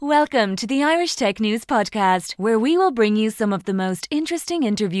Welcome to the Irish Tech News Podcast, where we will bring you some of the most interesting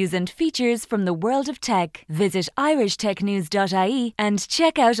interviews and features from the world of tech. Visit irishtechnews.ie and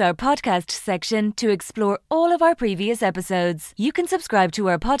check out our podcast section to explore all of our previous episodes. You can subscribe to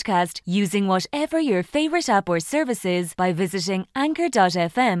our podcast using whatever your favourite app or service is by visiting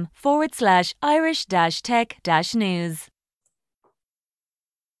anchor.fm/Irish-tech-news.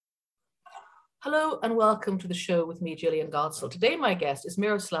 Hello and welcome to the show with me, Gillian Godsoll. Today my guest is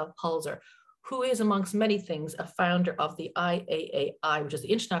Miroslav Polzer, who is, amongst many things, a founder of the IAAI, which is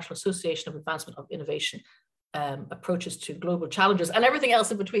the International Association of Advancement of Innovation, approaches to global challenges and everything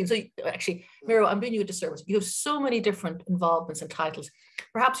else in between. So actually, Miro, I'm doing you a disservice. You have so many different involvements and titles.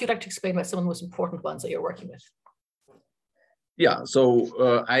 Perhaps you'd like to explain about some of the most important ones that you're working with. Yeah, so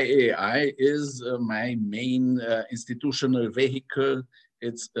IAAI is my main institutional vehicle.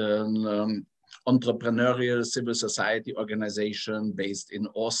 It's an entrepreneurial civil society organization based in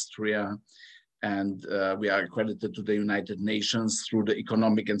Austria, and we are accredited to the United Nations through the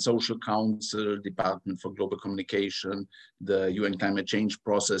Economic and Social Council, Department for Global Communication, the UN Climate Change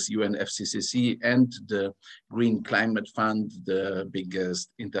Process, UNFCCC, and the Green Climate Fund, the biggest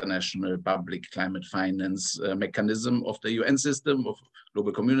international public climate finance mechanism of the UN system of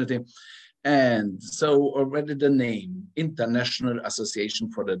global community. And so already the name, International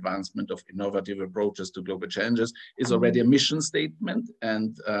Association for the Advancement of Innovative Approaches to Global Challenges, is already a mission statement.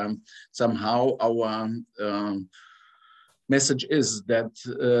 And somehow our message is that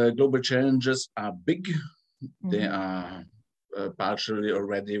global challenges are big. They are partially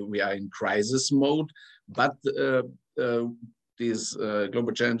already, we are in crisis mode, but these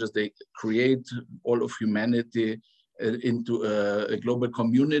global challenges, they create all of humanity into a global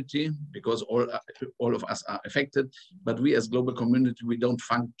community, because all of us are affected, but we as global community, we don't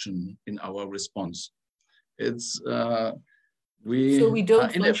function in our response. It's so we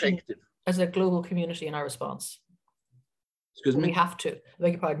don't function as a global community in our response. Excuse me? We have to. I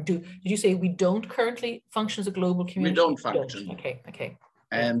beg your pardon. Did you say we don't currently function as a global community? We don't function. Okay.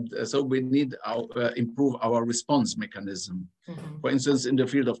 And so we need to improve our response mechanism. For instance, in the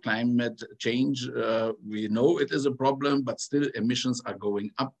field of climate change, we know it is a problem, but still emissions are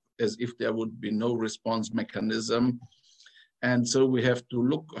going up as if there would be no response mechanism. And so we have to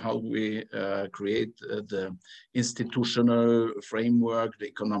look how we create the institutional framework, the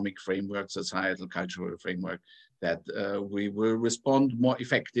economic framework, societal, cultural framework, that we will respond more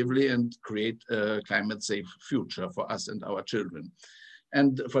effectively and create a climate safe future for us and our children.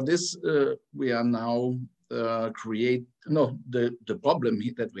 And for this, we are now the problem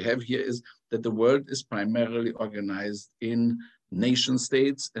that we have here is that the world is primarily organized in nation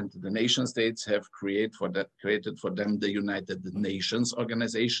states, and the nation states have created for them the United Nations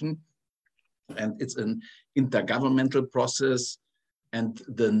organization. And it's an intergovernmental process, and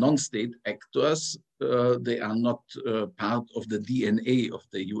the non-state actors, they are not part of the DNA of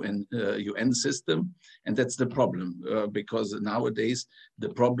the UN system. And that's the problem, because nowadays, the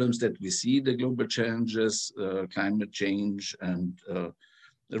problems that we see, the global challenges, climate change and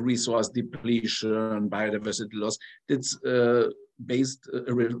the resource depletion, biodiversity loss, it's based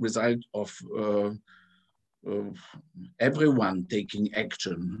a result of everyone taking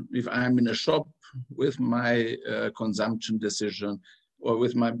action. If I'm in a shop with my consumption decision, or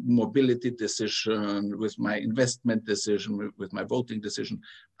with my mobility decision, with my investment decision, with my voting decision,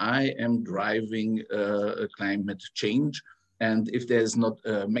 I am driving climate change. And if there's not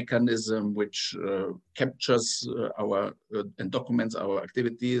a mechanism which captures and documents our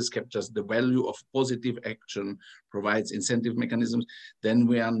activities, captures the value of positive action, provides incentive mechanisms, then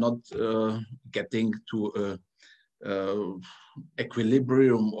we are not getting to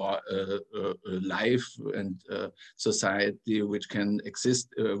equilibrium or a life and society which can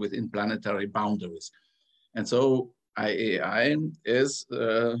exist within planetary boundaries. And so IAI is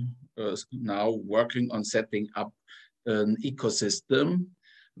now working on setting up an ecosystem,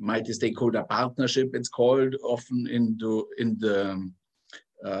 multi-stakeholder partnership, it's called often in the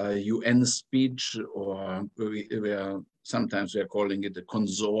UN speech, or sometimes we are calling it a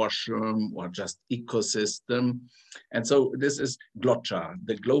consortium or just ecosystem. And so this is GLOCHA,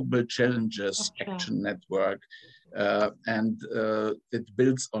 the Global Challenges Action Network. And it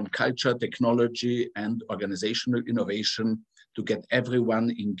builds on culture, technology, and organizational innovation to get everyone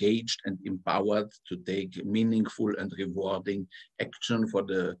engaged and empowered to take meaningful and rewarding action for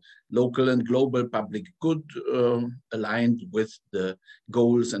the local and global public good, aligned with the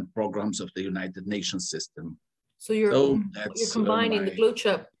goals and programs of the United Nations system. So you're combining the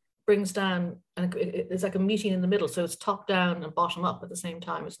GLOCHA brings down, and it's like a meeting in the middle. So it's top down and bottom up at the same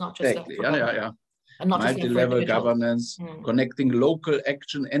time. It's not just exactly. Yeah. And not just multi-level governance, connecting local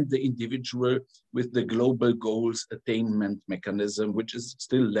action and the individual with the global goals attainment mechanism, which is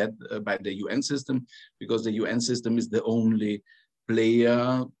still led by the UN system, because the UN system is the only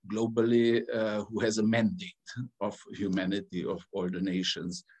player globally who has a mandate of humanity of all the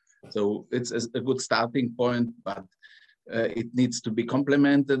nations. So it's a good starting point, but it needs to be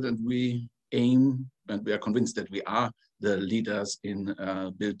complemented, and we aim, and we are convinced that we are the leaders in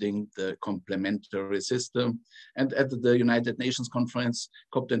building the complementary system. And at the United Nations conference,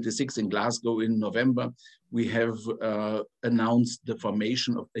 COP26 in Glasgow in November, we have announced the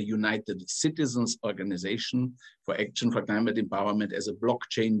formation of a United Citizens Organization for Action for Climate Empowerment as a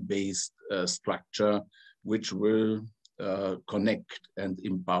blockchain-based structure, which will connect and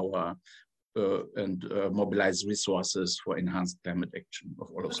empower and mobilize resources for enhanced climate action of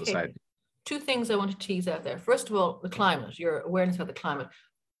all of society. Two things I want to tease out there. First of all, the climate, your awareness of the climate.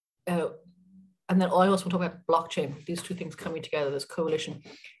 And then I also want to talk about blockchain, these two things coming together, this coalition.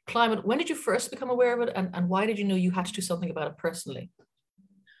 Climate, when did you first become aware of it, and why did you know you had to do something about it personally?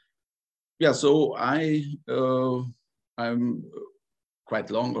 Yeah, so I'm quite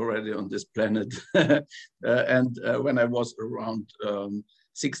long already on this planet. And when I was around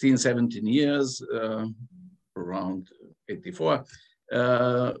 16, 17 years, around 84,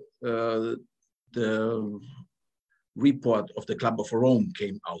 the report of the Club of Rome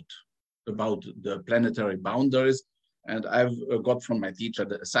came out about the planetary boundaries. And I've got from my teacher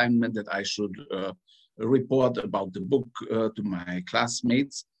the assignment that I should report about the book to my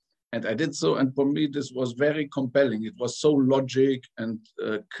classmates. And I did so. And for me, this was very compelling. It was so logic and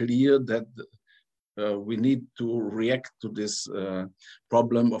clear that we need to react to this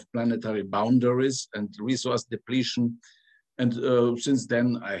problem of planetary boundaries and resource depletion. And since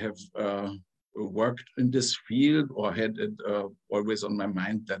then, I have worked in this field, or had it always on my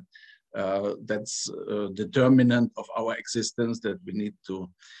mind that that's a determinant of our existence, that we need to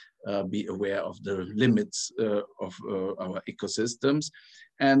be aware of the limits of our ecosystems.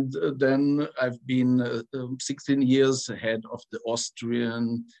 And then I've been 16 years head of the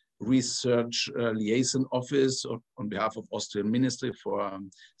Austrian Research Liaison Office on behalf of Austrian Ministry for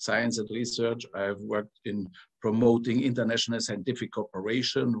Science and Research. I've worked in promoting international scientific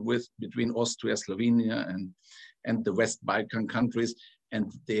cooperation between Austria, Slovenia, and the West Balkan countries.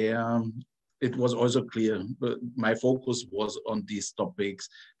 And there, it was also clear, my focus was on these topics.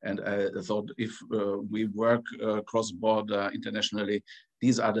 And I thought if we work cross-border internationally,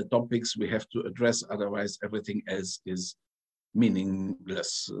 these are the topics we have to address, otherwise everything else is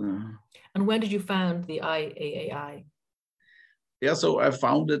meaningless. And when did you found the IAAI? Yeah, so I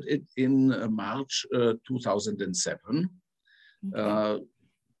founded it in March 2007, okay.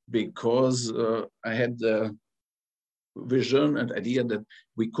 Because I had the vision and idea that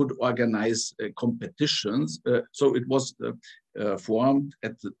we could organize competitions. So it was formed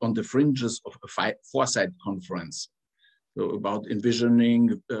on the fringes of a Foresight conference, so about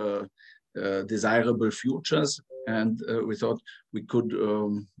envisioning desirable futures. And we thought we could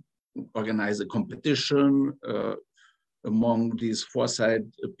organize a competition among these Foresight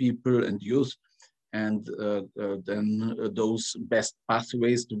people and youth, and then those best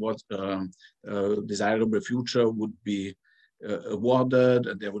pathways towards a desirable future would be awarded,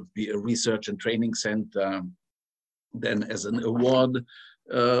 and there would be a research and training center then as an award.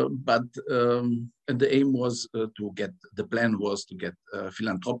 And the aim was the plan was to get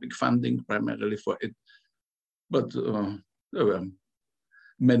philanthropic funding primarily for it. But there were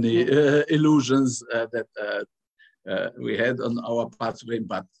many illusions that we had on our pathway,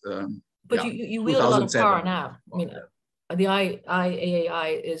 but yeah, you wield a lot of power now. I mean, the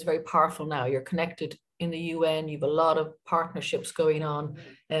IAAI is very powerful now. You're connected in the UN. You have a lot of partnerships going on.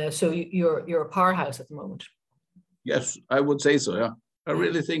 So you're a powerhouse at the moment. Yes, I would say so. Yeah, I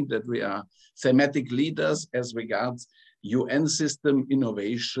really think that we are thematic leaders as regards UN system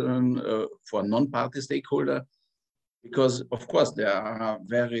innovation for non-party stakeholder. Because, of course, there are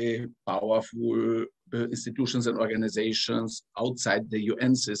very powerful institutions and organizations outside the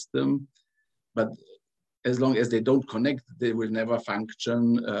UN system, but as long as they don't connect, they will never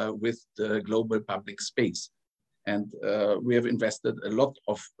function with the global public space. And we have invested a lot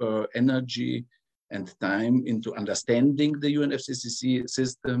of energy and time into understanding the UNFCCC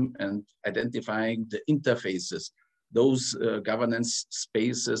system and identifying the interfaces, those governance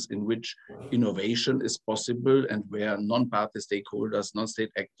spaces in which innovation is possible and where non-party stakeholders,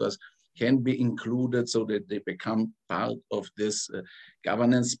 non-state actors can be included so that they become part of this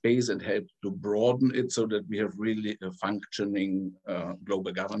governance space and help to broaden it so that we have really a functioning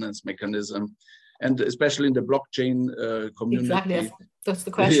global governance mechanism. and especially in the blockchain community. Exactly, that's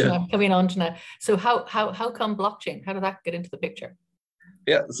the question I'm coming on to now. So how come blockchain? How did that get into the picture?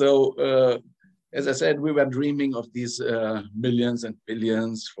 Yeah, so as I said, we were dreaming of these millions and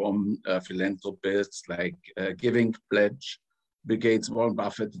billions from philanthropists like Giving Pledge, Bill Gates, Warren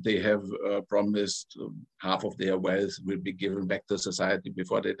Buffett. They have promised half of their wealth will be given back to society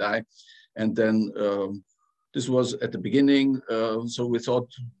before they die. And then this was at the beginning. So we thought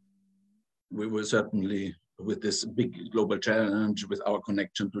we will certainly, with this big global challenge, with our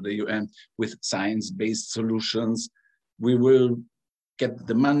connection to the UN, with science-based solutions, we will get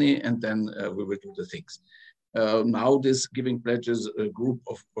the money and then we will do the things. Now this Giving Pledge is a group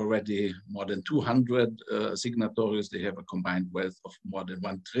of already more than 200 signatories. They have a combined wealth of more than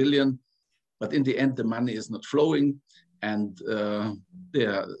 1 trillion. But in the end, the money is not flowing. And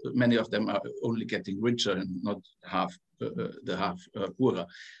many of them are only getting richer and not half poorer.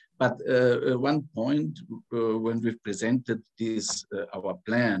 But one point when we've presented this, our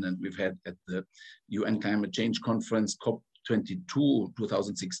plan, and we've had at the UN Climate Change Conference, COP22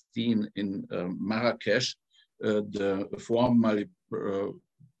 2016 in Marrakesh, the formally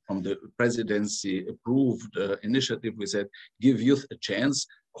from the presidency approved initiative, we said, give youth a chance,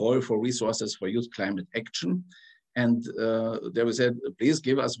 call for resources for youth climate action. And there we said, please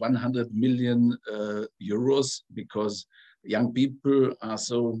give us 100 million euros because young people are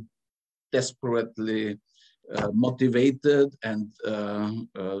so desperately motivated and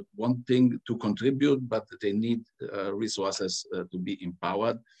wanting to contribute, but they need resources to be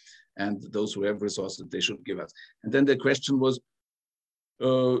empowered. And those who have resources, they should give us. And then the question was,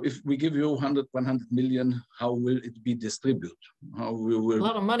 if we give you 100 million, how will it be distributed? How we will, a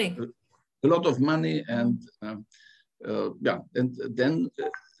lot of money. A lot of money. And yeah, and then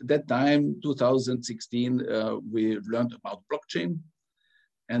that time, 2016, we learned about blockchain.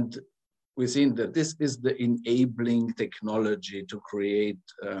 And we've seen that this is the enabling technology to create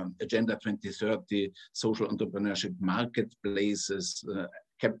Agenda 2030 social entrepreneurship marketplaces,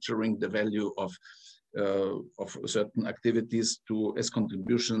 capturing the value of certain activities as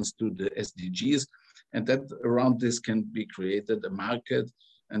contributions to the SDGs. And that around this can be created a market.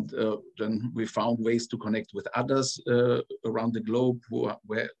 And then we found ways to connect with others around the globe who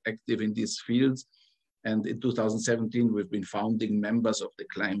were active in these fields. And in 2017, we've been founding members of the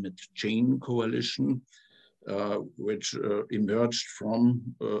Climate Chain Coalition, which emerged from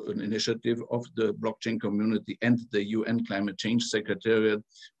an initiative of the blockchain community and the UN Climate Change Secretariat,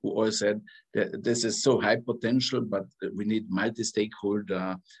 who all said that this is so high potential, but we need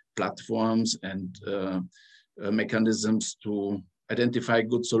multi-stakeholder platforms and mechanisms to identify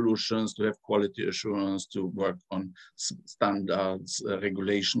good solutions, to have quality assurance, to work on standards,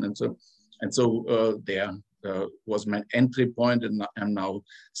 regulation, and so. And so there was my entry point, and I'm now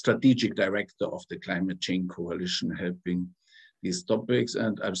strategic director of the Climate Change Coalition, helping these topics.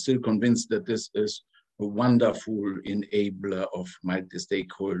 And I'm still convinced that this is a wonderful enabler of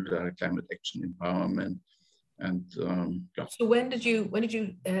multi-stakeholder climate action empowerment. And yeah. So when did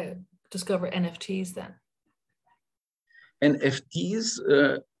you discover NFTs then?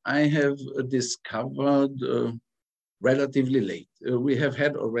 NFTs I have discovered relatively late. We have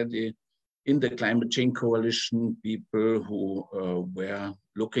had already in the Climate Change Coalition people who were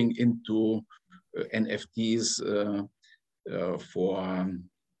looking into NFTs for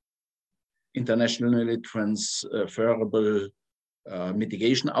internationally transferable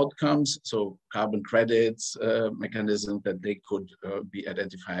mitigation outcomes, so carbon credits mechanism that they could be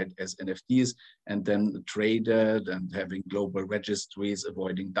identified as NFTs and then traded, and having global registries,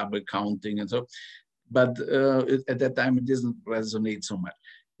 avoiding double counting and so. But at that time, it didn't resonate so much.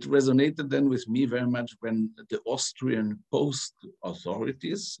 It resonated then with me very much when the Austrian post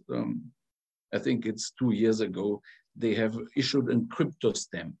authorities, I think it's 2 years ago, they have issued a crypto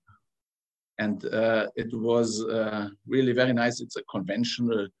stamp. And it was really very nice. It's a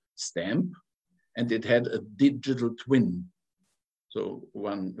conventional stamp, and it had a digital twin. So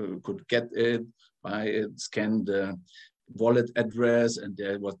one could get it, buy it, scan the wallet address, and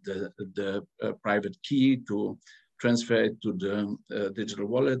there was the private key to transfer it to the digital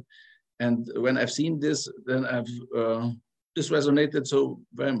wallet. And when I've seen this, then this resonated so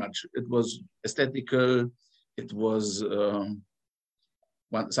very much. It was aesthetical. It was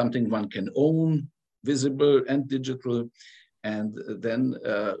something one can own, visible and digital. And then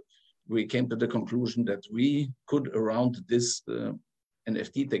we came to the conclusion that we could, around this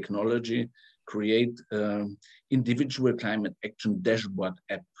NFT technology, create individual climate action dashboard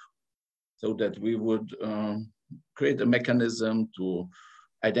app, so that we would create a mechanism to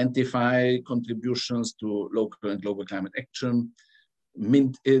identify contributions to local and global climate action,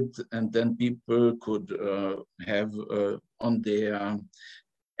 mint it, and then people could have on their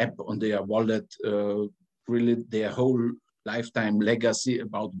app, on their wallet, really their whole lifetime legacy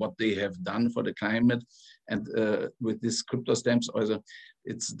about what they have done for the climate. And with these crypto stamps, also,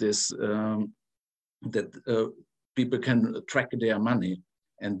 it's this that people can track their money,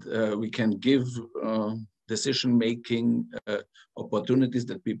 and we can give decision-making opportunities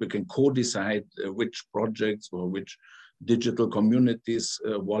that people can co-decide which projects or which digital communities,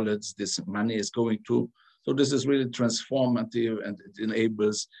 wallets this money is going to. So this is really transformative, and it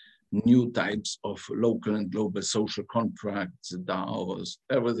enables new types of local and global social contracts, DAOs,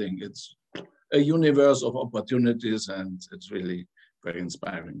 everything. It's a universe of opportunities, and it's really very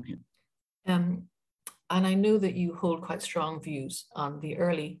inspiring here. And I know that you hold quite strong views on the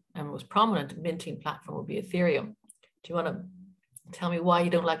early and most prominent minting platform will be Ethereum. Do you want to tell me why you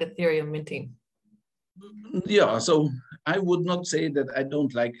don't like Ethereum minting? Yeah, so I would not say that I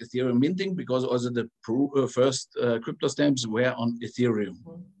don't like Ethereum minting, because also the first crypto stamps were on Ethereum.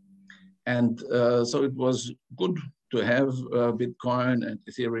 Mm-hmm. And so it was good to have Bitcoin and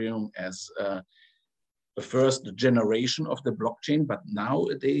Ethereum as the first generation of the blockchain, but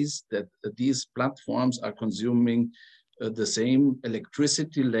nowadays that these platforms are consuming the same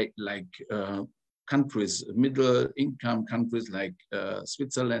electricity like countries, middle income countries like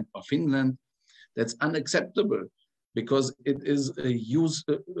Switzerland or Finland. That's unacceptable, because it is a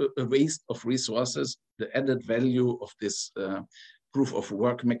waste of resources. The added value of this proof of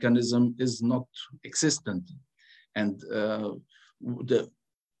work mechanism is not existent. And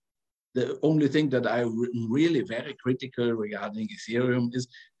the only thing that I'm really very critical regarding Ethereum is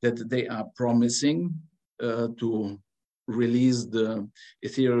that they are promising to release the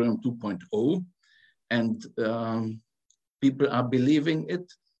Ethereum 2.0, and people are believing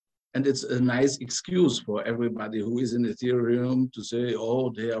it. And it's a nice excuse for everybody who is in Ethereum to say, oh,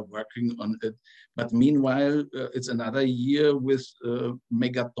 they are working on it. But meanwhile, it's another year with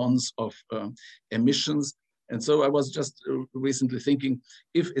megatons of emissions. And so I was just recently thinking,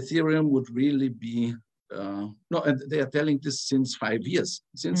 if Ethereum would really be, no, and they are telling this since 5 years.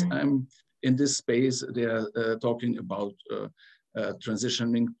 Since I'm in this space, they are talking about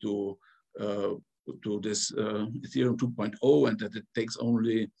transitioning to this Ethereum 2.0, and that it takes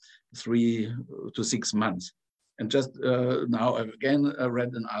only 3 to 6 months. And just now, again, I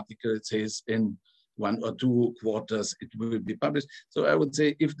read an article, it says in 1 or 2 quarters it will be published. So I would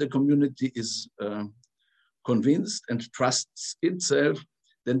say if the community is convinced and trusts itself,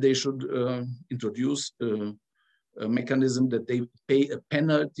 then they should introduce a mechanism that they pay a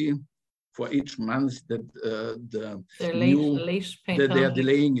penalty for each month that they are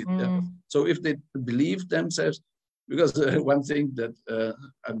delaying it. So if they believe themselves, because one thing that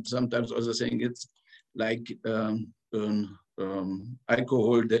I'm sometimes also saying, it's like an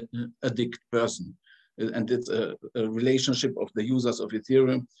alcohol addict person, and it's a relationship of the users of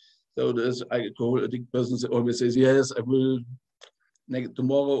Ethereum. So this alcohol addict person always says, yes, I will,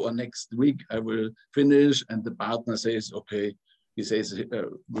 tomorrow or next week, I will finish. And the partner says, okay, he says,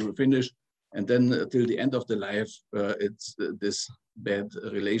 we will finish. And then till the end of the life, it's this bad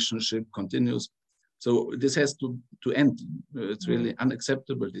relationship continues. So this has to end. It's really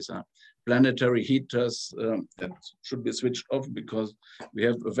unacceptable. These are planetary heaters that should be switched off, because we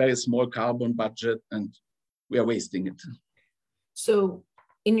have a very small carbon budget and we are wasting it. So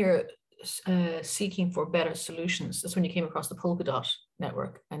in your seeking for better solutions, that's when you came across the Polkadot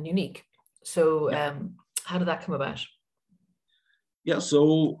network and Unique. So how did that come about? Yeah,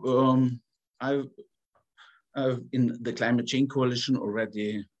 so I've in the Climate Change Coalition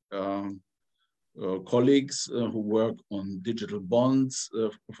already colleagues who work on digital bonds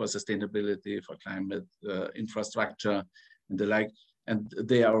for sustainability, for climate infrastructure and the like. And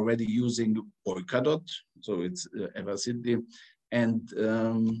they are already using Polkadot, so it's Evercity. And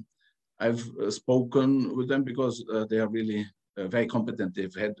I've spoken with them because they are really very competent.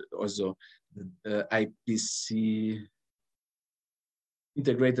 They've had also the IPC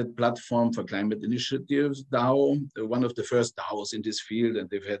Integrated Platform for Climate Initiatives, DAO, one of the first DAOs in this field, and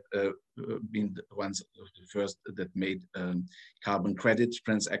they've had been one of the first that made carbon credit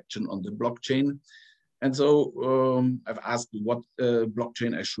transaction on the blockchain. And so I've asked what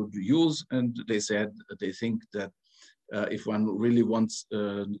blockchain I should use, and they said they think that if one really wants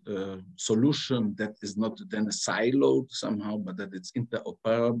a solution that is not then siloed somehow, but that it's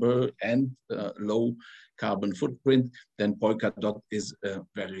interoperable and low carbon footprint, then Polkadot is a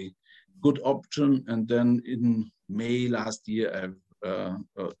very good option. And then in May last year, I've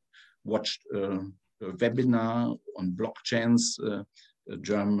watched a webinar on blockchains, a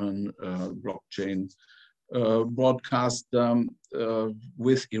German blockchain broadcast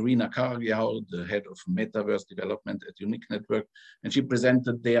with Irina Karagiao, the head of metaverse development at Unique Network, and she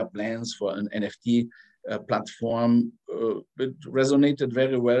presented their plans for an NFT platform. It resonated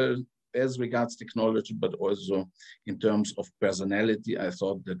very well as regards technology, but also in terms of personality. I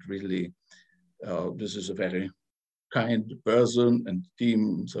thought that really this is a very kind person and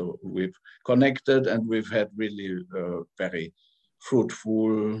team. So we've connected and we've had really very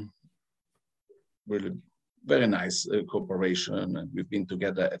fruitful, really very nice cooperation. And we've been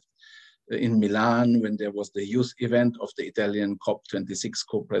together in Milan when there was the youth event of the Italian COP26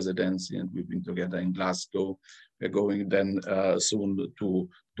 co-presidency, and we've been together in Glasgow. We're going then soon to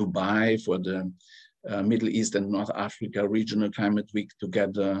Dubai for the Middle East and North Africa Regional Climate Week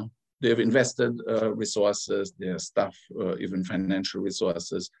together. They've invested resources, their staff, even financial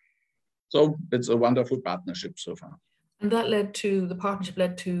resources. So it's a wonderful partnership so far. And that the partnership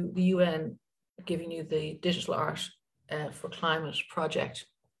led to the UN giving you the Digital Art for Climate project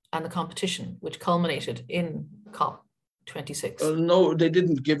and the competition, which culminated in COP26. No, they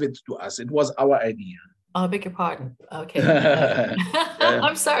didn't give it to us. It was our idea. Oh, I beg your pardon. Okay.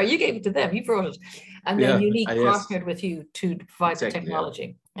 I'm sorry, you gave it to them. You brought it. And then Unique partnered with you to provide the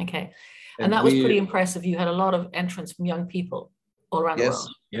technology. Yeah. Okay. And that was pretty impressive. You had a lot of entrants from young people all around the world.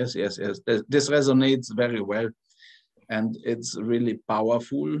 Yes. This resonates very well. And it's really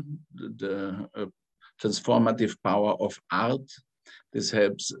powerful, the transformative power of art. This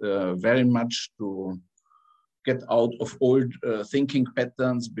helps very much to get out of old thinking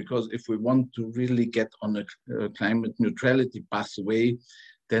patterns, because if we want to really get on a climate neutrality pathway,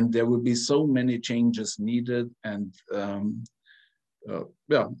 then there will be so many changes needed. And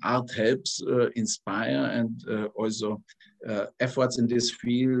art helps inspire, and also efforts in this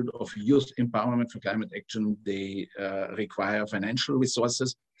field of youth empowerment for climate action, they require financial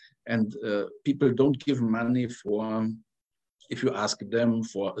resources, and people don't give money for, if you ask them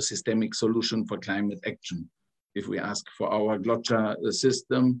for a systemic solution for climate action. If we ask for our Glotcha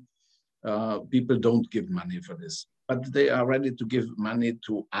system, people don't give money for this, but they are ready to give money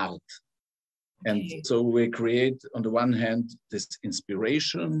to art. And so we create, on the one hand, this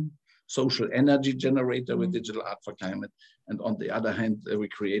inspiration, social energy generator with Digital Art for Climate. And on the other hand, we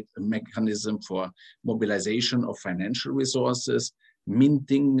create a mechanism for mobilization of financial resources,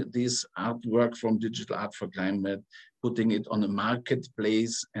 minting this artwork from Digital Art for Climate, putting it on a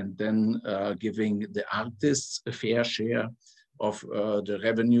marketplace, and then giving the artists a fair share of the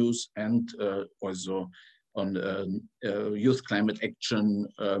revenues, and also on youth climate action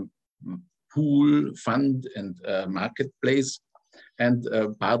pool, fund, and marketplace, and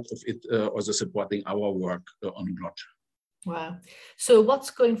part of it also supporting our work on Glotcha. Wow. So what's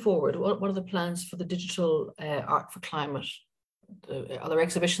going forward? What are the plans for the Digital Art for Climate? Are there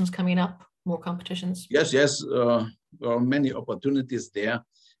exhibitions coming up, more competitions? Yes. There are many opportunities there.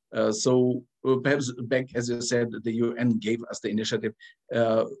 So perhaps back, as you said, the UN gave us the initiative.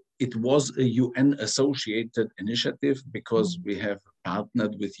 It was a UN-associated initiative because we have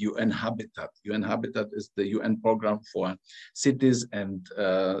partnered with UN Habitat. UN Habitat is the UN program for cities and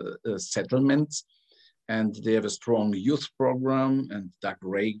settlements. And they have a strong youth program, and Doug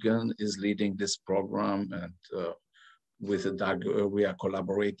Reagan is leading this program. And with Doug, we are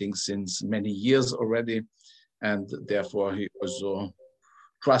collaborating since many years already. And therefore, he also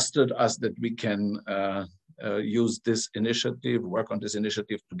trusted us that we can use this initiative, work on this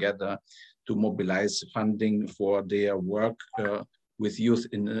initiative together to mobilize funding for their work with youth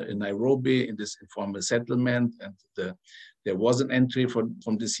in Nairobi, in this informal settlement. And there was an entry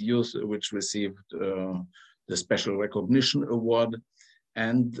from this youth, which received the Special Recognition Award.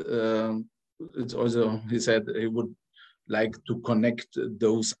 And it's also, he said he would like to connect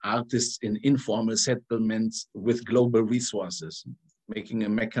those artists in informal settlements with global resources, making a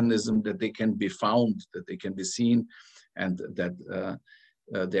mechanism that they can be found, that they can be seen, and that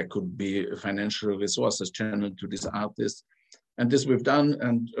there could be financial resources channeled to these artists. And this we've done,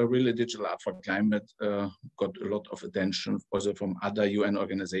 and really Digital Art for Climate got a lot of attention also from other UN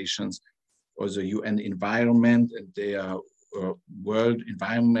organizations, also UN Environment, and their World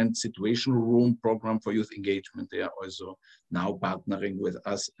Environment Situation Room program for youth engagement. They are also now partnering with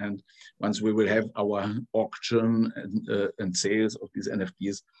us. And once we will have our auction and sales of these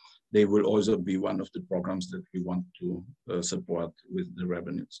NFTs, they will also be one of the programs that we want to support with the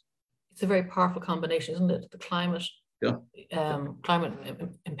revenues. It's a very powerful combination, isn't it? The climate, climate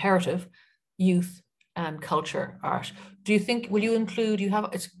imperative, youth, and culture art. Do you think, will you include,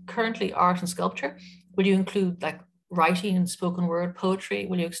 it's currently art and sculpture, will you include like writing and spoken word, poetry?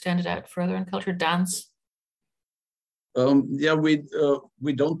 Will you extend it out further in culture, dance? Yeah, we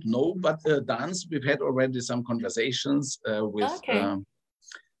don't know, but dance, we've had already some conversations with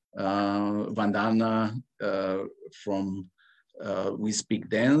Vandana from We Speak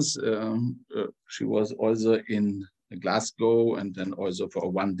Dance. She was also in Glasgow, and then also for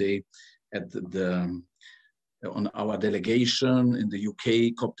one day at on our delegation in the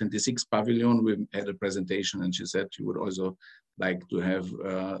UK COP26 pavilion. We had a presentation, and she said she would also like to have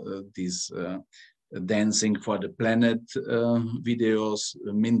these Dancing for the Planet videos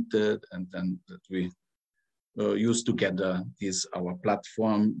minted, and then that we use together our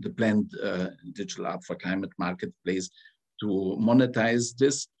platform, the Blend Digital Art for Climate Marketplace, to monetize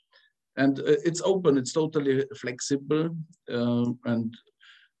this. And it's open, it's totally flexible, and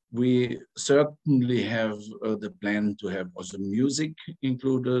we certainly have the plan to have also music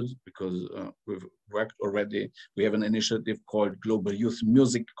included, because we've worked already. We have an initiative called Global Youth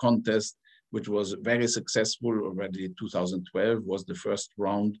Music Contest, which was very successful already. 2012 was the first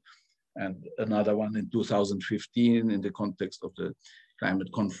round, and another one in 2015 in the context of the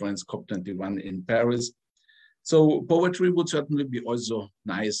climate conference COP21 in Paris. So poetry would certainly be also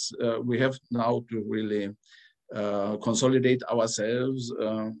nice. We have now to really consolidate ourselves,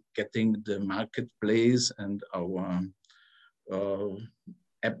 getting the marketplace and our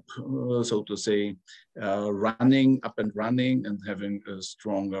app, so to say, up and running, and having a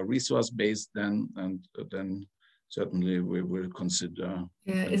stronger resource base then, and then certainly we will consider.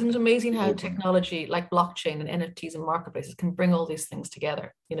 Yeah, isn't it amazing how technology like blockchain and NFTs and marketplaces can bring all these things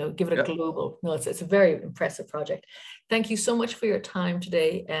together, give it a global, it's a very impressive project. Thank you so much for your time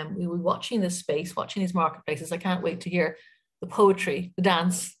today. We were watching this space, watching these marketplaces. I can't wait to hear the poetry, the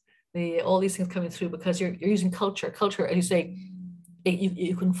dance, all these things coming through, because you're using culture, as you say,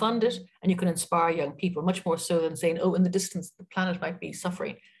 you can fund it and you can inspire young people, much more so than saying, oh, in the distance, the planet might be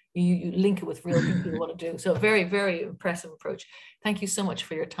suffering. You link it with real things you want to do. So very, very impressive approach. Thank you so much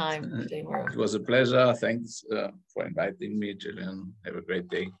for your time today, Miro. It was a pleasure. Thanks for inviting me, Gillian. Have a great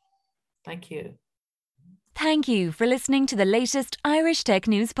day. Thank you. Thank you for listening to the latest Irish Tech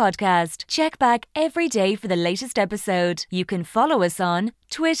News podcast. Check back every day for the latest episode. You can follow us on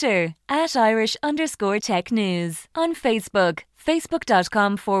Twitter @Irish_Tech News, on Facebook,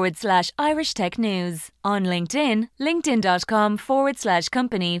 facebook.com/Irish Tech News, on LinkedIn,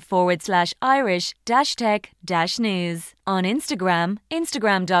 linkedin.com/Irish-Tech-News, on Instagram,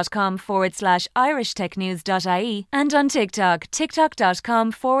 instagram.com/Irish Tech News.ie, and on TikTok,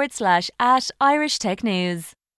 tiktok.com/@Irish Tech News.